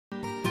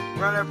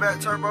Run that back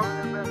turbo.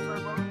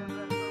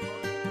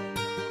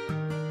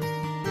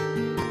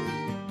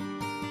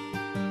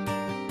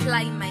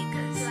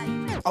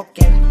 Playmakers.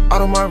 Okay.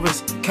 Out on my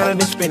wrist,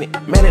 counted and spin it.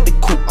 Man at the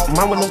coupe,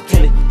 mine with no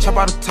tenant. Chop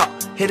out the top,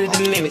 hit it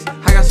the limits.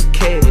 I got some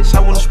cash,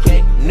 I wanna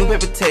split it. New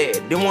paper tag,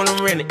 didn't wanna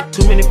rent it.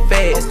 Too many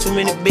fads, too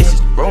many bitches.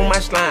 Roll my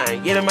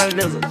slime, get in my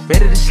lizard.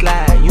 Ready to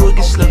slide, you will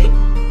get slicker.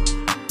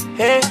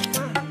 Hey,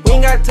 we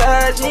ain't got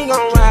ties, you ain't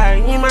gon' ride.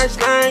 You ain't my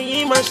slime, you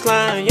ain't my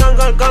slime. Young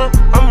gun,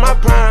 I'm my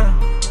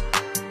prime.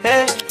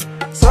 Hey,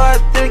 so I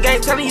did the game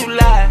telling you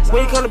lies.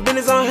 When you come to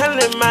business, I'm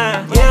handling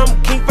mine. Yeah,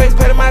 I'm king face,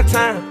 paying my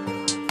time.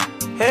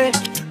 Hey,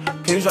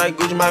 pinch like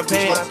Gucci my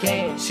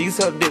pants. She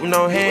suck dick with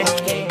no hand.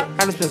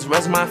 I just spent the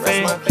rest of my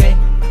fame.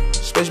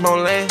 Space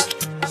on land.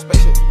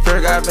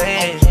 Fear got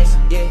bands.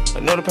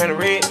 Another pan of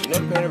red.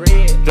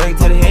 Drink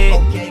to the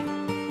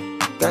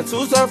head. Got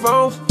 2 cell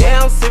phones.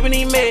 Yeah, I'm sipping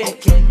these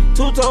meds.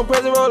 2-tone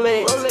present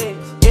Rolex.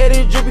 Yeah,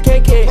 this drippy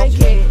can't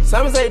catch.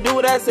 Simon say do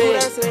what I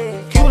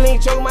said. Cuban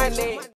link choke my neck.